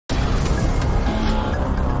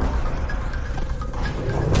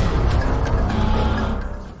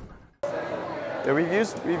Yeah, we've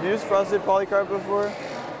used frosted polycarb before.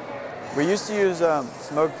 We used to use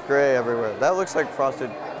smoked gray everywhere. That looks like frosted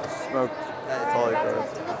smoked polycarb.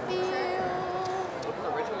 Wasn't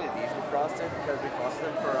originally these were frosted because we frosted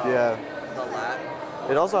them for the lat.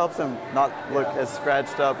 It also helps them not look as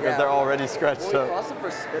scratched up because they're already scratched up. We frosted for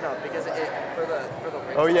spin up because for the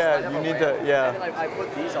rings. Oh yeah, you need to And then I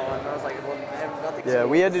put these on and I was like, well, nothing. Yeah,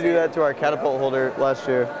 we had to do that to our catapult holder last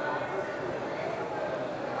year.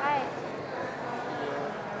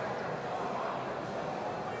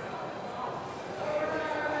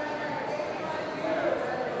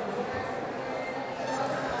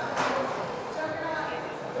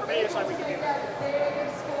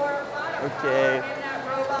 Okay. And that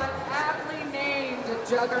robot aptly named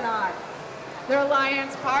Juggernaut. Their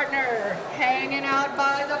alliance partner, hanging out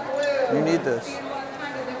by the blue. You need this.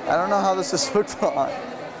 I don't know how this is hooked on.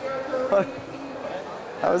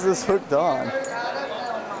 How is this hooked on?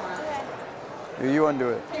 You undo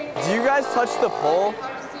it. Do you guys touch the pole?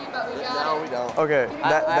 No, we don't. Okay,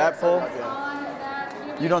 that pole?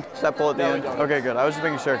 You don't touch that pole at the end? Okay, good. I was just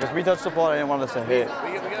making sure because we touched the pole and I didn't want us to hit.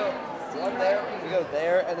 We go one there, we go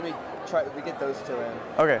there, and then we get those two in.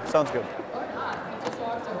 Okay, sounds good.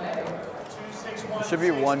 It should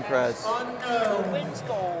be one crest.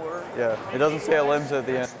 Yeah, it doesn't say a limbs at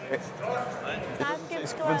the end. It doesn't say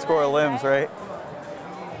spin score of limbs, right?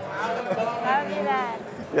 That would be bad.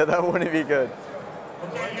 Yeah, that wouldn't be good.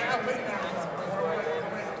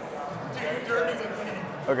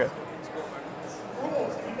 Okay.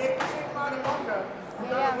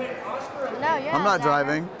 Yeah. No, you're I'm not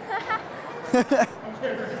driving. 3, 2,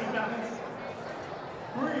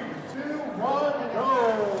 1, go!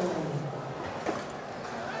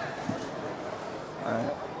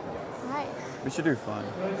 Alright. Right. We should do fine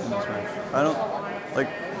in this match. I don't, like,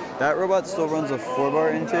 that robot still runs a 4-bar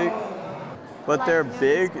intake, but they're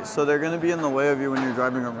big, so they're going to be in the way of you when you're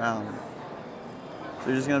driving around. So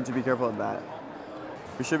you're just going to have to be careful of that.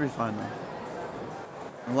 We should be fine though.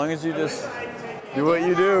 As long as you just do what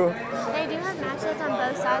you do. They do have matches on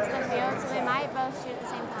both sides of the field, so they might both shoot at the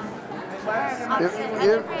same time.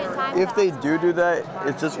 If they do that,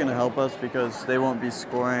 it's just going to help us because they won't be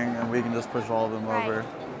scoring and we can just push all of them over.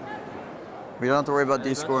 We don't have to worry about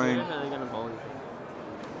descoring.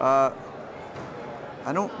 I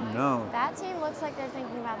don't know. That team looks like they're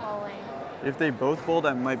thinking about bowling. If they both bowl,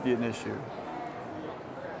 that might be an issue.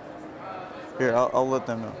 Here, I'll let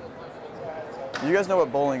them know. You guys know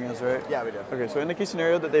what bowling is, right? Yeah, we do. Okay, so in the case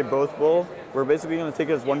scenario that they both bowl, we're basically going to take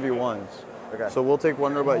it as 1v1s. Okay. So we'll take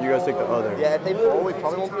one robot, you guys take the other. Yeah, if they bowl, we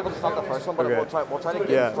probably won't be able to stop the first one, but we'll try to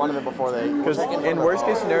get in front of it before they... Because in worst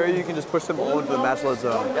case scenario, you can just push them all into the match load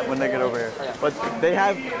zone when they get over here. Okay. But they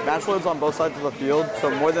have match loads on both sides of the field, so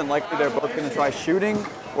more than likely they're both going to try shooting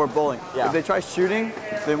or bowling. Yeah. If they try shooting,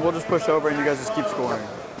 then we'll just push over and you guys just keep scoring.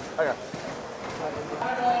 Okay.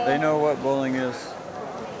 They know what bowling is.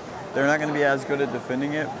 They're not going to be as good at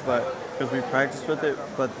defending it, but because we practiced with it,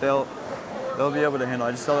 but they'll be able to handle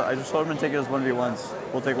it. I just told them to take it as 1v1s.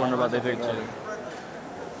 We'll take one robot, they take the other.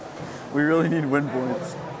 We really need win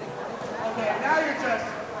points. Okay, now you're just,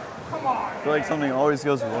 come on. I feel like something always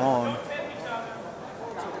goes wrong.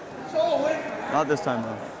 Not this time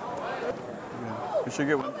though. Yeah. We should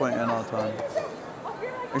get 1 point in all the time.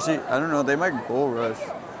 Actually, I don't know, they might goal rush.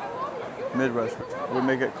 Mid rush. We'll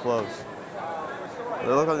make it close. They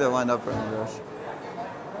look like they're lined up for mid rush.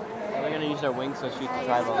 They're going to use their wings to shoot the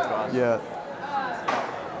tribal across. Yeah.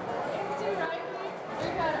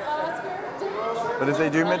 But if they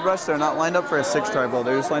do mid rush, they're not lined up for a 6 tribal.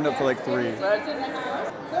 They're just lined up for like 3. 3, 2,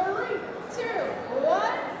 1,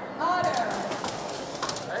 auto.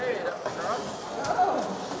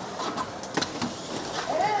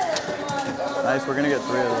 Nice, we're going to get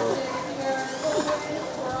 3 of those.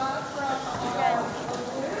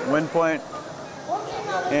 Win point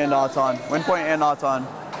and Auton. Win point and Auton.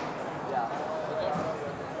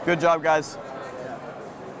 Good job, guys.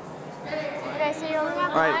 Okay, so you're looking at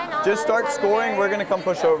the All right, line, just start scoring. We're going to come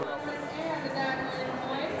push over.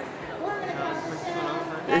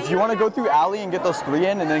 If you want to go through alley and get those 3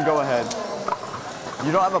 in, and then go ahead.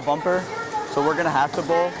 You don't have a bumper, so we're going to have to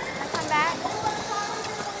bowl. Come back.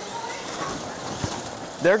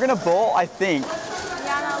 They're going to bowl, I think.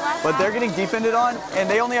 Yeah, on the left But they're side. getting defended on, and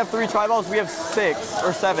they only have 3 triballs. We have 6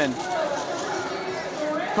 or 7.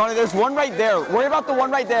 Connor, there's one right there. Worry about the one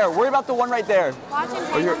right there. Worry about the one right there. Watch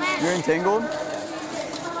Oh, you're entangled?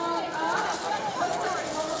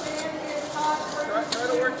 Try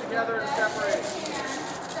to work together and separate.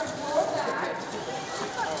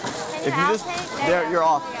 If you just, there, you're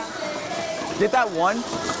off. Get that one.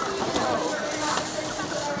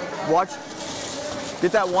 Watch.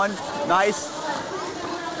 Get that one. Nice.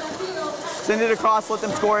 Send it across, let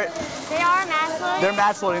them score it. They are match loading? They're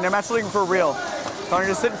match loading. They're match loading for real. Connor,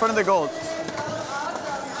 just sit in front of the goal.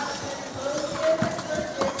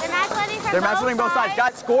 They're match loading both sides.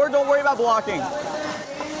 Guys, score, don't worry about blocking.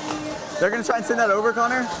 They're gonna try and send that over,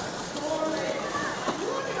 Connor.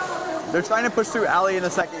 They're trying to push through alley in a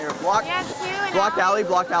second here. Block alley,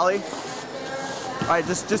 block alley. All right,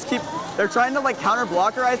 just keep, they're trying to like counter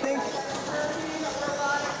block her, I think.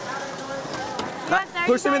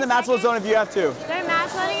 Push them in the match load zone if you have to. They're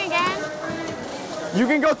match loading again. You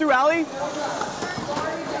can go through alley.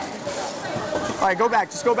 All right, go back,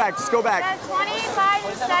 just go back, just go back. That's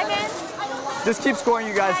 25 seconds. Just keep scoring,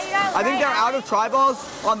 you guys. Yeah, I think they're out of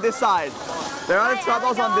tri-balls on this side. They're out of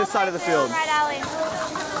tri-balls on this side of the field. Right alley.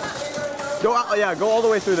 Go out, yeah, go all the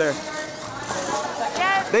way through there.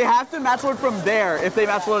 Yeah. They have to match load from there if they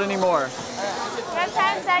match load anymore. You have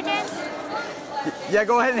 10 seconds. Yeah,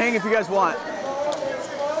 go ahead and hang if you guys want.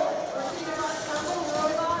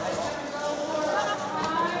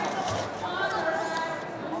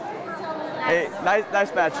 Hey,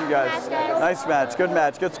 nice match, you guys. Nice match, good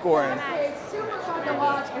match, good scoring. It's super fun to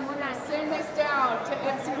watch, and we're going to send this down to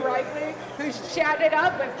MC Rightly, who's chatted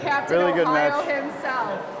up with Captain Really good Ohio match.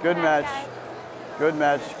 himself. Good match. Good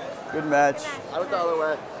match. Good match. I went the other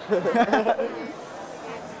way.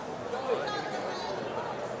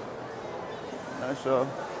 Nice job.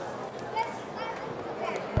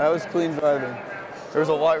 That was clean driving. There was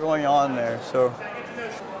a lot going on there, so.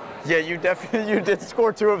 Yeah, you did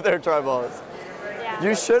score 2 of their tri-balls. Yeah.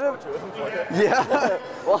 You should have. Yeah.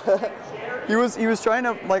 He was trying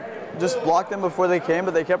to like just block them before they came,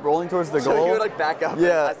 but they kept rolling towards the goal. So you would like back up.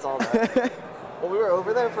 Yeah. I saw that. Well, we were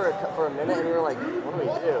over there for a minute, and we were like, what do we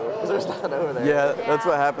do? Because there's nothing over there. Yeah, that's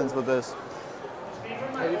what happens with this.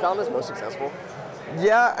 Have you found this most successful?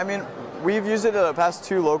 Yeah, I mean, we've used it in the past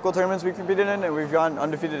 2 local tournaments we competed in, and we've gone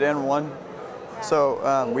undefeated and won. So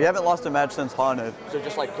we haven't lost a match since Haunted. So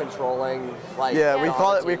just like controlling, like yeah,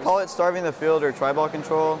 we call it starving the field or tri-ball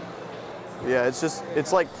control. Yeah,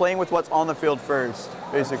 it's like playing with what's on the field first,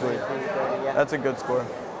 basically. Yeah. That's a good score.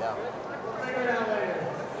 Yeah.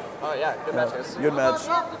 Oh yeah, good match, guys. Good match.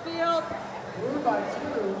 Off the field.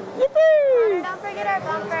 Yippee! Don't forget our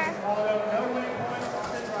bumper.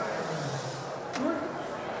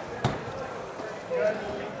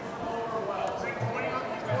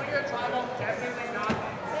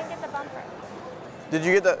 Didn't get the bumper. Did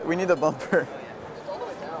you get the? We need the bumper.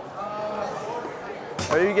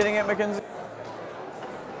 Are you getting it, Mackenzie?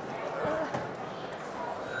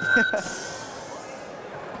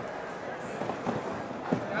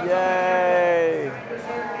 Yay!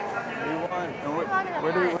 We won.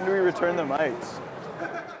 When do we return the mics?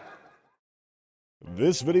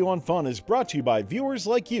 This video on fun is brought to you by viewers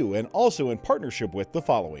like you and also in partnership with the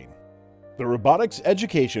following. The Robotics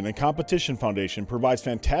Education and Competition Foundation provides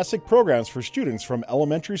fantastic programs for students from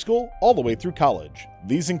elementary school all the way through college.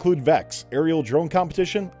 These include VEX, aerial drone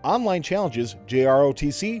competition, online challenges,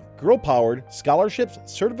 JROTC, girl-powered, scholarships,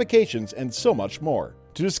 certifications, and so much more.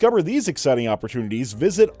 To discover these exciting opportunities,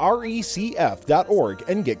 visit recf.org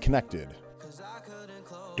and get connected.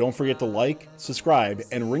 Don't forget to like, subscribe,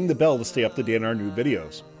 and ring the bell to stay up to date on our new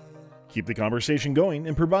videos. Keep the conversation going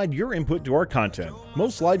and provide your input to our content.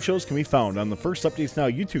 Most live shows can be found on the First Updates Now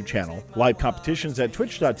YouTube channel, live competitions at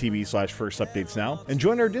twitch.tv/firstupdatesnow, and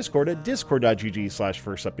join our Discord at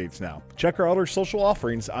discord.gg/firstupdatesnow. Check our other social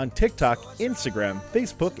offerings on TikTok, Instagram,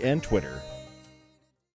 Facebook, and Twitter.